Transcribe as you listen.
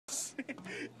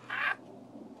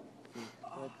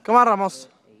Come on, Ramos.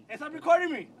 It's not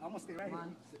recording me. I'm gonna stay right here.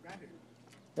 Sit right here.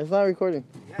 It's not recording.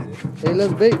 Yeah, it is. Hey,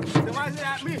 let's bake. Then why is it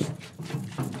at me?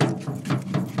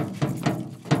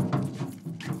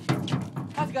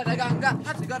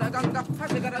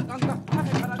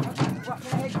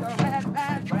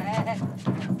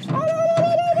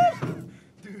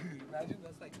 Dude, imagine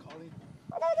that's like calling.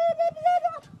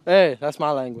 Hey, that's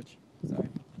my language. Sorry.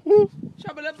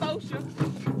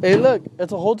 Hey, look,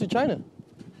 it's a hole to China.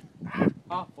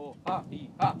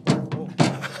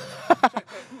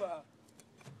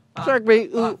 Shark bait,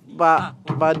 ooh, ba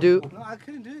do. No, I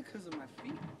couldn't do it because of my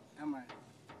feet and my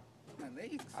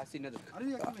legs. I see another. How do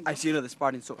you even I see another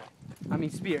Spartan sword. I mean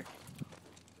spear.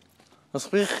 Let's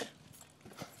speak.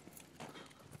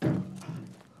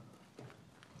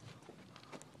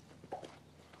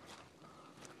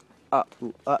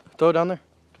 Throw it down there.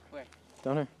 Where?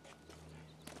 Down here.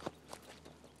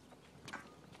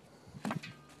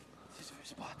 This is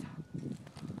Sparta.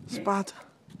 Spot.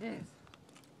 Yes.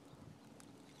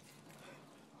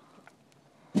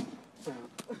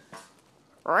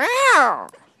 Wow.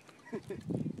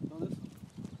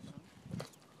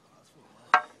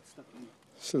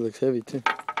 She looks heavy too.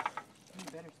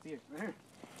 Better spear. Right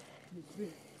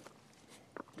here.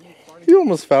 You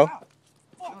almost fell.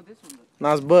 No, this one.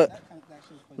 Nice butt.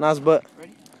 Nice butt.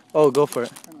 Ready? Oh, go for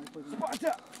it.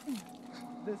 Sparta!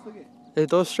 This, look at Hey,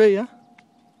 throw it straight, yeah?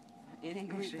 It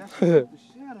ain't Wait, good. that shit the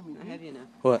shit out of me, Not dude. heavy enough.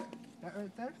 What? That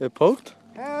right there? It poked?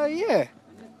 Hell yeah.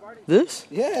 This?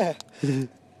 Yeah.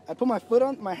 I put my foot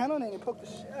on, my hand on it and it poked the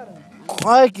shit out of me.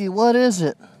 Mikey, what is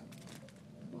it?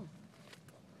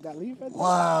 That leaf right there?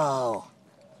 Wow.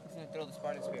 He's gonna throw the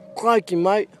Spartan spear. Crikey,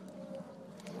 mate.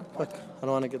 Fuck, I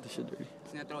don't want to get this shit dirty.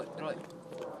 He's gonna throw it. Throw it.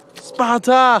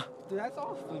 Sparta! Dude, that's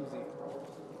all flimsy.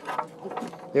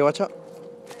 Hey, watch out.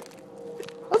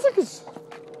 That's like a...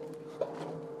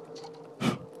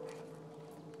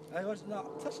 Like, no,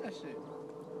 touch that shit.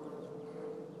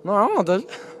 No, I don't want that.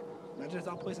 Imagine it's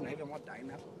all poison ivy. I'm all dying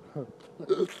now.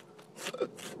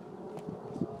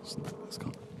 Let's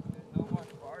go. No more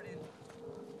Spartan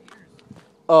spears.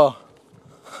 Oh.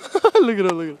 Look at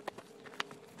him, look at him.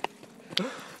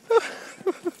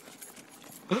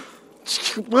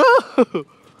 Whoa!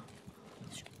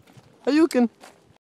 You can.